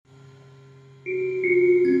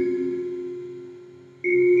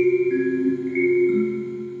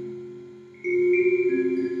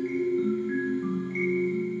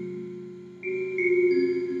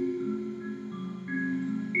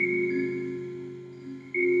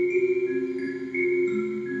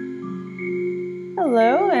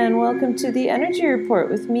Hello, and welcome to the Energy Report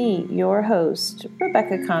with me, your host,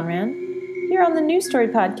 Rebecca Conran, here on the New Story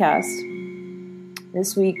Podcast.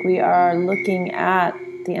 This week we are looking at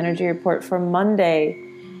the Energy Report for Monday,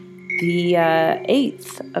 the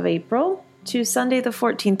 8th of April to Sunday, the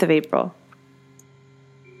 14th of April.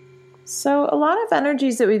 So a lot of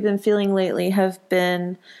energies that we've been feeling lately have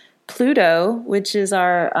been Pluto, which is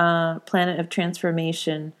our planet of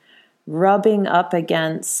transformation, rubbing up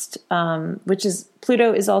against,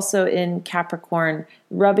 Pluto is also in Capricorn,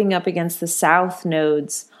 rubbing up against the South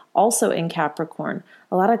nodes, also in Capricorn.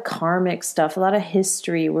 A lot of karmic stuff, a lot of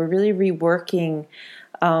history. We're really reworking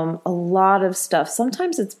a lot of stuff.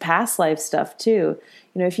 Sometimes it's past life stuff too.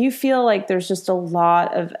 You know, if you feel like there's just a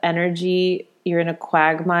lot of energy, you're in a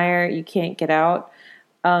quagmire, you can't get out.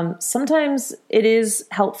 Sometimes it is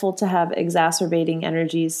helpful to have exacerbating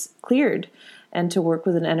energies cleared and to work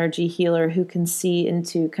with an energy healer who can see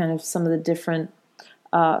into kind of some of the different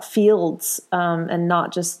fields and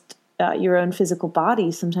not just your own physical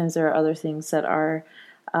body. Sometimes there are other things that are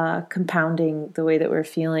compounding the way that we're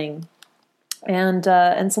feeling. And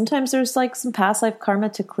sometimes there's like some past life karma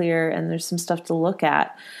to clear and there's some stuff to look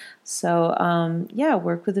at. So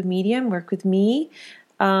work with a medium, work with me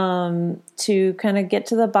to kind of get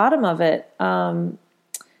to the bottom of it.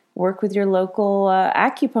 Work with your local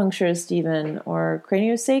acupuncturist even, or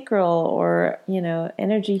craniosacral, or,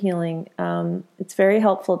 energy healing. It's very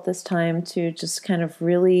helpful at this time to just kind of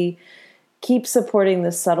really keep supporting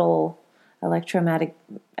the subtle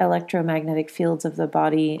electromagnetic fields of the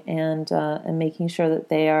body and making sure that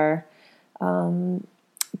they are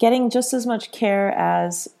getting just as much care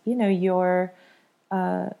as, your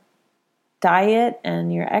diet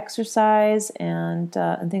and your exercise and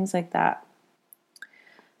things like that.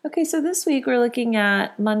 Okay, so this week we're looking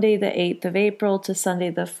at Monday the 8th of April to Sunday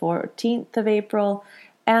the 14th of April.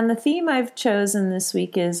 And the theme I've chosen this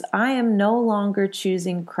week is I am no longer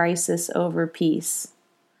choosing crisis over peace.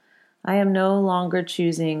 I am no longer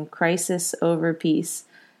choosing crisis over peace.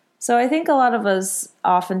 So I think a lot of us,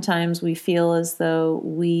 oftentimes we feel as though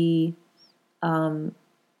we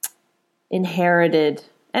inherited,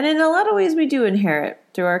 and in a lot of ways we do inherit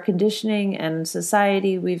through our conditioning and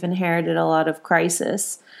society, we've inherited a lot of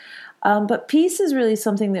crisis. But peace is really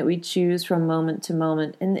something that we choose from moment to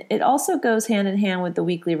moment. And it also goes hand in hand with the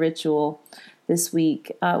weekly ritual this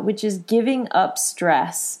week, which is giving up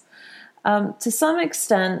stress. To some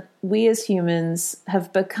extent, we as humans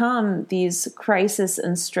have become these crisis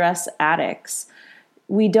and stress addicts.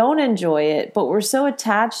 We don't enjoy it, but we're so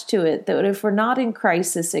attached to it that if we're not in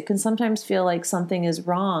crisis, it can sometimes feel like something is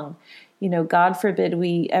wrong. God forbid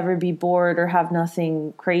we ever be bored or have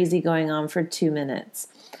nothing crazy going on for 2 minutes.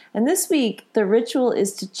 And this week, the ritual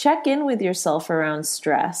is to check in with yourself around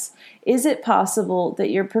stress. Is it possible that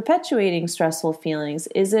you're perpetuating stressful feelings?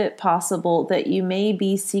 Is it possible that you may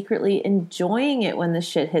be secretly enjoying it when the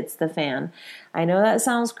shit hits the fan? I know that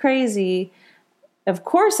sounds crazy. Of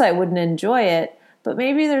course I wouldn't enjoy it, but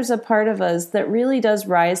maybe there's a part of us that really does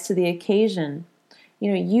rise to the occasion.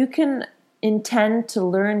 You can intend to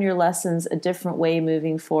learn your lessons a different way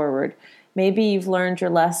moving forward. Maybe you've learned your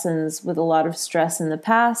lessons with a lot of stress in the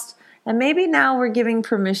past, and maybe now we're giving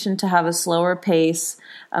permission to have a slower pace,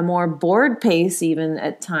 a more bored pace even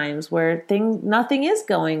at times where nothing is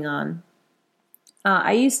going on.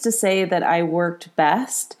 I used to say that I worked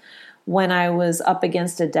best when I was up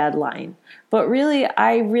against a deadline, but really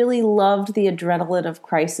I really loved the adrenaline of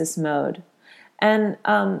crisis mode. And,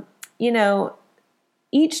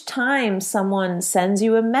 each time someone sends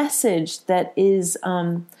you a message that is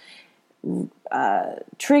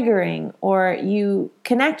triggering, or you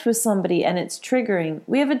connect with somebody and it's triggering,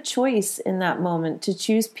 we have a choice in that moment to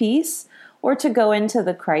choose peace or to go into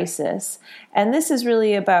the crisis. And this is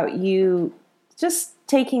really about you just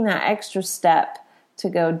taking that extra step to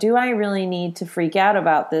go, do I really need to freak out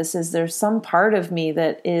about this? Is there some part of me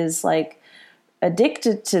that is like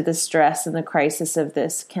addicted to the stress and the crisis of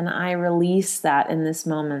this? Can I release that in this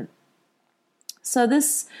moment? So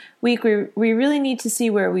this week, we really need to see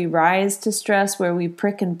where we rise to stress, where we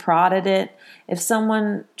prick and prod at it. If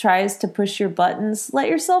someone tries to push your buttons, let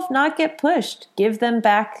yourself not get pushed. Give them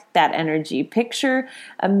back that energy. Picture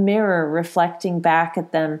a mirror reflecting back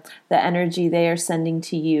at them the energy they are sending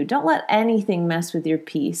to you. Don't let anything mess with your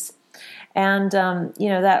peace. And,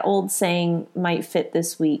 that old saying might fit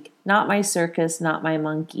this week: not my circus, not my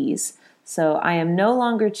monkeys. So I am no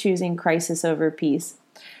longer choosing crisis over peace.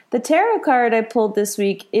 The tarot card I pulled this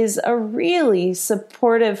week is a really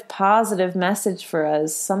supportive, positive message for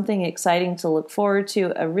us, something exciting to look forward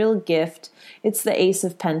to, a real gift. It's the Ace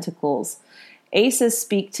of Pentacles. Aces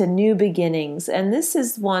speak to new beginnings, and this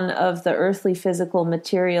is one of the earthly, physical,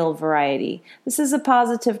 material variety. This is a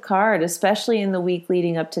positive card, especially in the week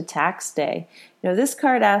leading up to tax day. This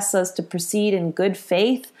card asks us to proceed in good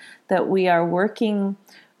faith, that we are working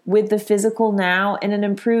with the physical now in an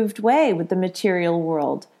improved way with the material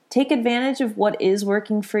world. Take advantage of what is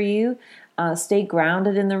working for you. Stay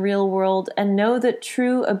grounded in the real world, and know that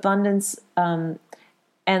true abundance and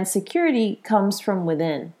security comes from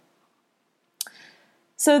within.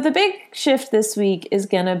 So the big shift this week is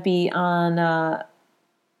going to be on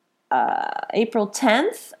April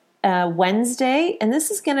 10th, Wednesday, and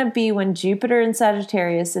this is going to be when Jupiter in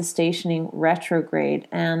Sagittarius is stationing retrograde,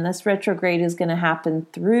 and this retrograde is going to happen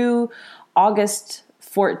through August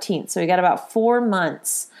 14th. So we got about 4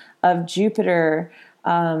 months of Jupiter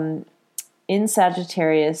in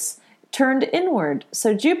Sagittarius turned inward.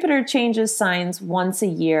 So Jupiter changes signs once a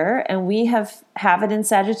year, and we have it in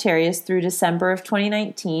Sagittarius through December of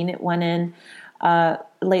 2019. It went in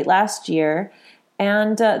late last year.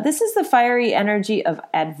 And this is the fiery energy of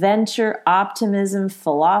adventure, optimism,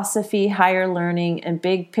 philosophy, higher learning, and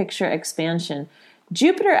big picture expansion.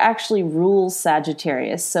 Jupiter actually rules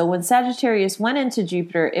Sagittarius. So when Sagittarius went into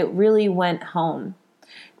Jupiter, it really went home.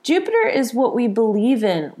 Jupiter is what we believe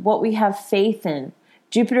in, what we have faith in.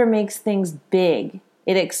 Jupiter makes things big.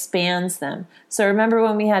 It expands them. So remember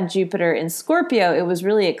when we had Jupiter in Scorpio, it was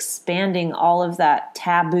really expanding all of that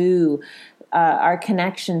taboo, our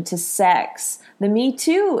connection to sex. The Me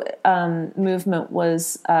Too movement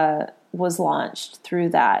was launched through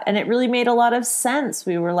that, and it really made a lot of sense.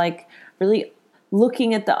 We were like really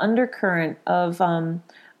looking at the undercurrent of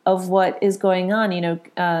what is going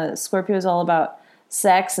on. Scorpio is all about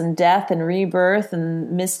sex and death and rebirth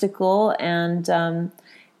and mystical and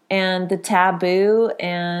the taboo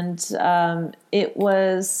and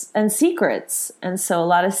secrets. And so a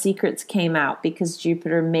lot of secrets came out because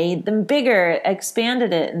Jupiter made them bigger,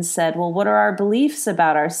 expanded it, and said, well, what are our beliefs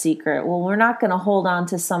about our secret? Well, we're not going to hold on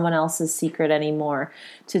to someone else's secret anymore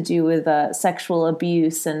to do with sexual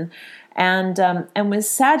abuse. And with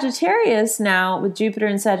Sagittarius now, with Jupiter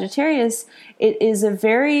in Sagittarius, it is a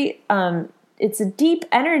very it's a deep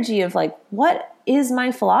energy of like, what is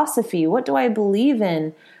my philosophy? What do I believe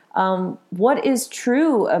in? What is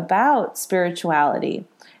true about spirituality?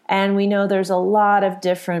 And we know there's a lot of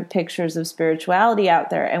different pictures of spirituality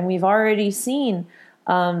out there. And we've already seen,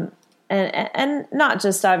 and not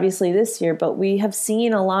just obviously this year, but we have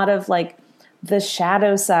seen a lot of like the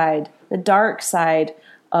shadow side, the dark side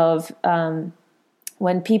of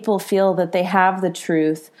when people feel that they have the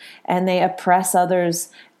truth and they oppress others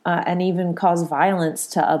and even cause violence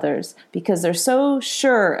to others because they're so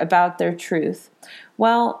sure about their truth.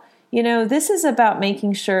 Well, this is about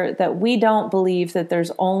making sure that we don't believe that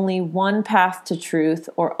there's only one path to truth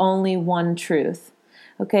or only one truth.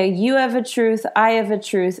 Okay, you have a truth, I have a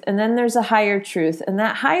truth, and then there's a higher truth, and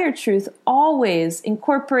that higher truth always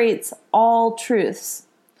incorporates all truths.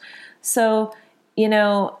 So,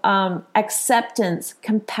 acceptance,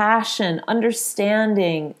 compassion,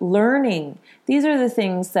 understanding, learning. These are the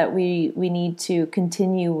things that we need to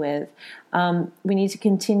continue with. We need to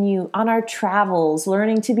continue on our travels,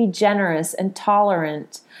 learning to be generous and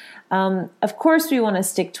tolerant. Of course, we want to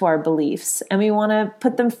stick to our beliefs and we want to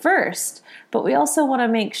put them first, but we also want to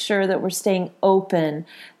make sure that we're staying open.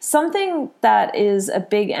 Something that is a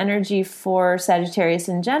big energy for Sagittarius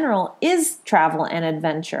in general is travel and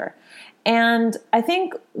adventure. And I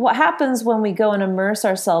think what happens when we go and immerse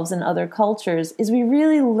ourselves in other cultures is we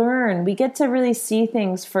really learn. We get to really see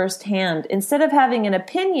things firsthand. Instead of having an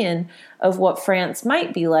opinion of what France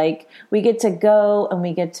might be like, we get to go and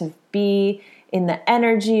we get to be in the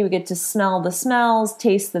energy. We get to smell the smells,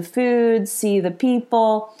 taste the food, see the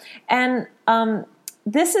people. And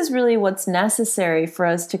this is really what's necessary for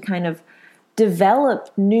us to kind of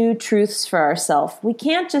develop new truths for ourselves. We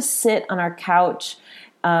can't just sit on our couch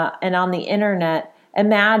and on the internet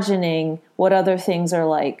imagining what other things are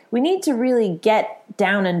like. We need to really get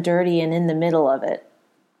down and dirty and in the middle of it.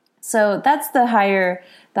 So that's the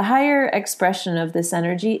higher expression of this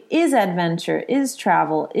energy is adventure, is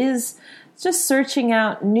travel, is just searching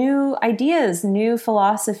out new ideas, new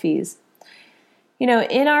philosophies.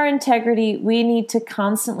 In our integrity, we need to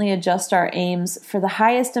constantly adjust our aims for the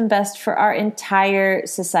highest and best for our entire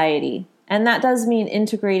society. And that does mean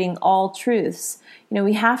integrating all truths.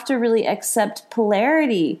 We have to really accept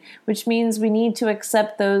polarity, which means we need to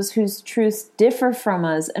accept those whose truths differ from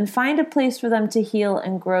us and find a place for them to heal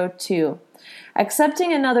and grow too.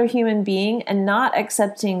 Accepting another human being and not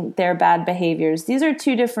accepting their bad behaviors, these are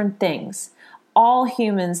two different things. All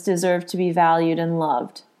humans deserve to be valued and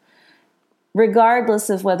loved. regardless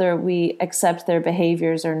of whether we accept their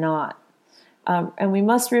behaviors or not. And we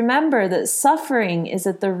must remember that suffering is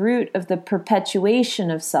at the root of the perpetuation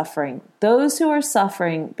of suffering. Those who are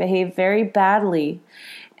suffering behave very badly,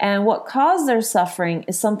 and what caused their suffering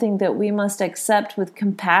is something that we must accept with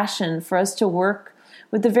compassion for us to work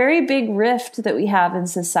with the very big rift that we have in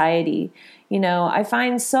society. I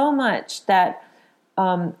find so much that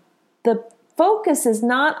the focus is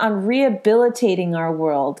not on rehabilitating our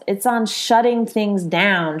world. It's on shutting things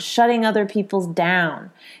down, shutting other people's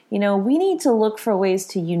down. We need to look for ways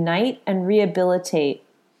to unite and rehabilitate.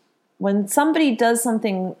 When somebody does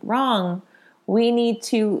something wrong, we need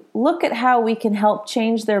to look at how we can help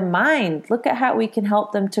change their mind. Look at how we can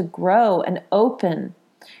help them to grow and open.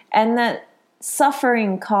 And that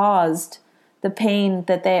suffering caused the pain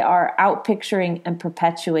that they are outpicturing and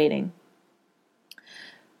perpetuating.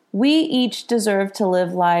 We each deserve to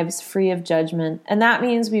live lives free of judgment, and that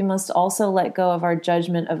means we must also let go of our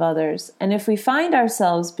judgment of others. And if we find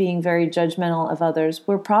ourselves being very judgmental of others,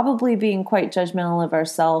 we're probably being quite judgmental of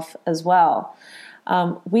ourselves as well.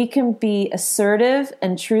 We can be assertive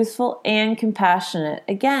and truthful and compassionate.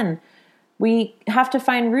 Again, we have to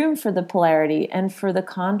find room for the polarity and for the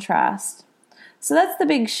contrast. So that's the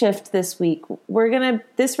big shift this week.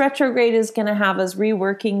 This retrograde is going to have us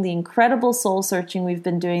reworking the incredible soul searching we've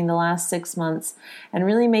been doing the last 6 months and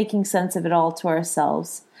really making sense of it all to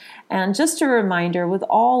ourselves. And just a reminder, with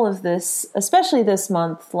all of this, especially this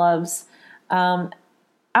month, loves, our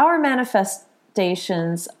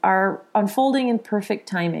manifestations are unfolding in perfect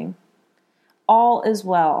timing. All is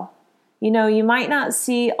well. You might not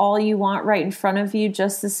see all you want right in front of you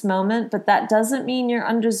just this moment, but that doesn't mean you're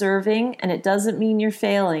undeserving, and it doesn't mean you're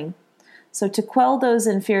failing. So to quell those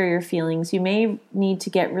inferior feelings, you may need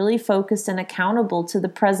to get really focused and accountable to the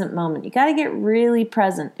present moment. You got to get really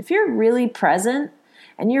present. If you're really present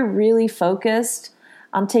and you're really focused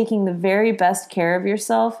on taking the very best care of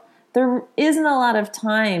yourself, there isn't a lot of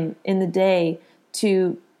time in the day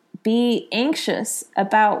to be anxious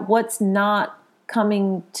about what's not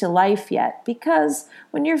coming to life yet, because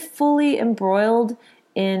when you're fully embroiled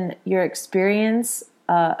in your experience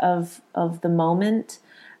of the moment,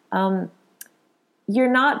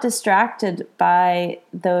 you're not distracted by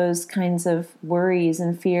those kinds of worries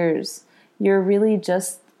and fears. You're really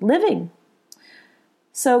just living.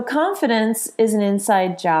 So confidence is an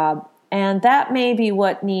inside job, and that may be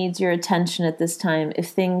what needs your attention at this time if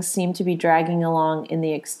things seem to be dragging along in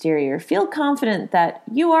the exterior. Feel confident that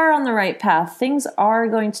you are on the right path. Things are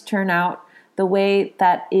going to turn out the way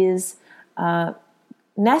that is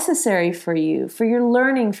necessary for you, for your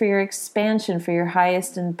learning, for your expansion, for your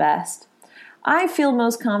highest and best. I feel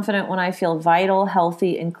most confident when I feel vital,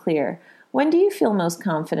 healthy, and clear. When do you feel most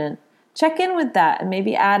confident? Check in with that and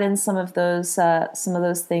maybe add in some of those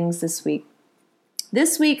things this week.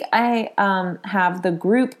 This week, I have the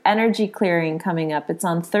group energy clearing coming up. It's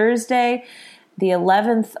on Thursday, the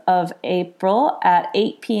 11th of April at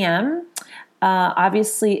 8 p.m.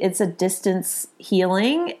 Obviously, it's a distance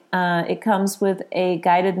healing. It comes with a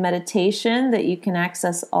guided meditation that you can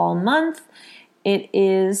access all month. It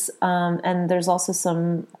is, and there's also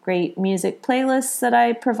some great music playlists that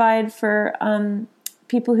I provide for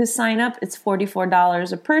people who sign up. It's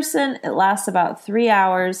 $44 a person. It lasts about 3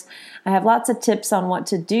 hours. I have lots of tips on what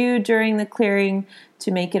to do during the clearing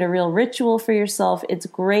to make it a real ritual for yourself. It's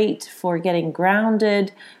great for getting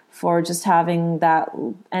grounded, for just having that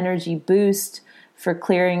energy boost, for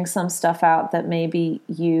clearing some stuff out that maybe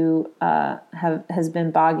you has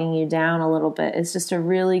been bogging you down a little bit. It's just a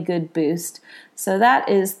really good boost. So that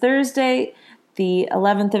is Thursday, the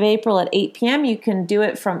 11th of April at 8 p.m. You can do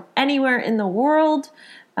it from anywhere in the world.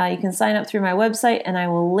 You can sign up through my website, and I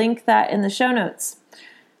will link that in the show notes.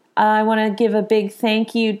 I want to give a big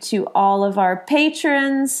thank you to all of our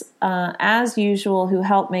patrons, as usual, who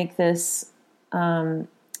help make this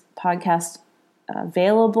podcast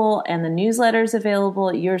available and the newsletters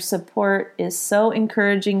available. Your support is so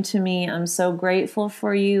encouraging to me. I'm so grateful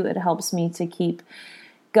for you. It helps me to keep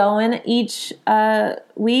going each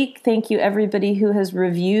week. Thank you, everybody who has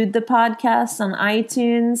reviewed the podcast on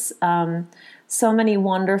iTunes. So many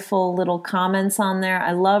wonderful little comments on there.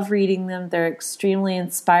 I love reading them. They're extremely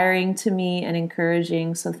inspiring to me and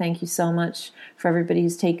encouraging. So thank you so much for everybody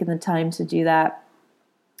who's taken the time to do that.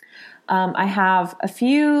 I have a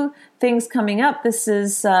few things coming up.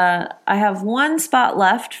 I have one spot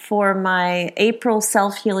left for my April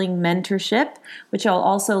self-healing mentorship, which I'll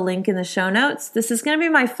also link in the show notes. This is going to be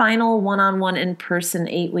my final one-on-one in-person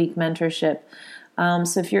 8-week mentorship.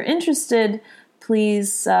 So if you're interested,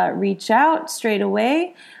 please reach out straight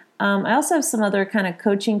away. I also have some other kind of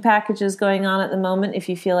coaching packages going on at the moment if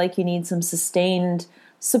you feel like you need some sustained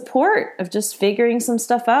support of just figuring some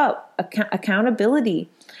stuff out, accountability.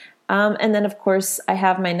 And then, of course, I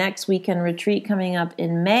have my next weekend retreat coming up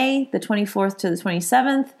in May, the 24th to the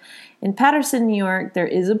 27th in Paterson, New York. There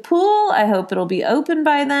is a pool. I hope it'll be open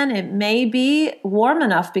by then. It may be warm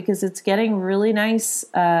enough because it's getting really nice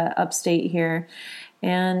upstate here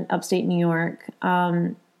and upstate New York.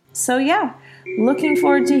 So yeah, looking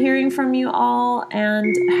forward to hearing from you all,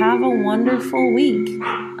 and have a wonderful week.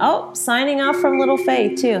 Oh, signing off from Little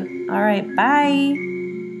Faye too. All right, bye.